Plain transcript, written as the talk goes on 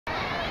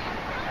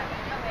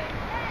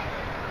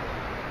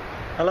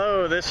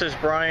Hello, this is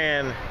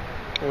Brian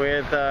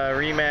with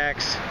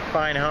Remax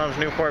Fine Homes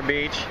Newport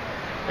Beach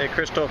at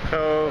Crystal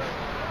Cove,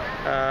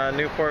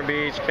 Newport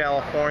Beach,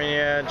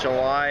 California,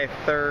 July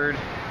 3rd,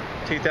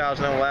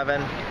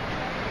 2011.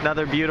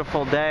 Another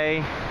beautiful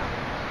day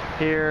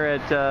here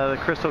at the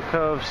Crystal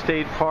Cove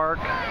State Park,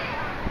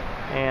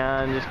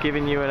 and just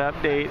giving you an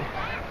update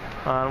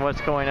on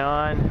what's going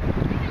on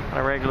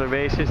a regular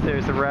basis.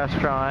 There's the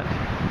restaurant,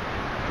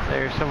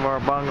 there's some of our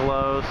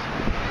bungalows,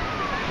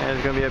 and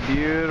it's going to be a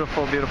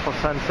beautiful, beautiful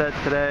sunset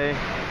today.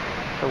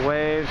 The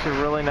waves are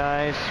really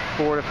nice,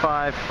 4 to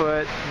 5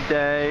 foot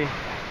day.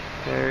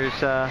 There's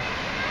the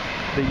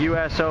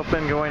U.S.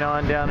 Open going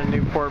on down in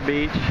Newport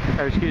Beach,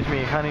 or excuse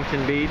me,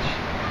 Huntington Beach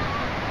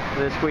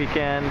this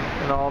weekend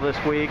and all this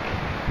week.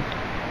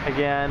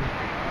 Again,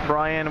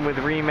 Brian with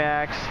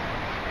Remax,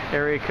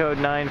 area code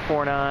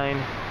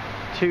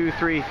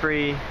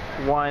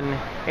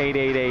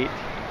 949-233-1888.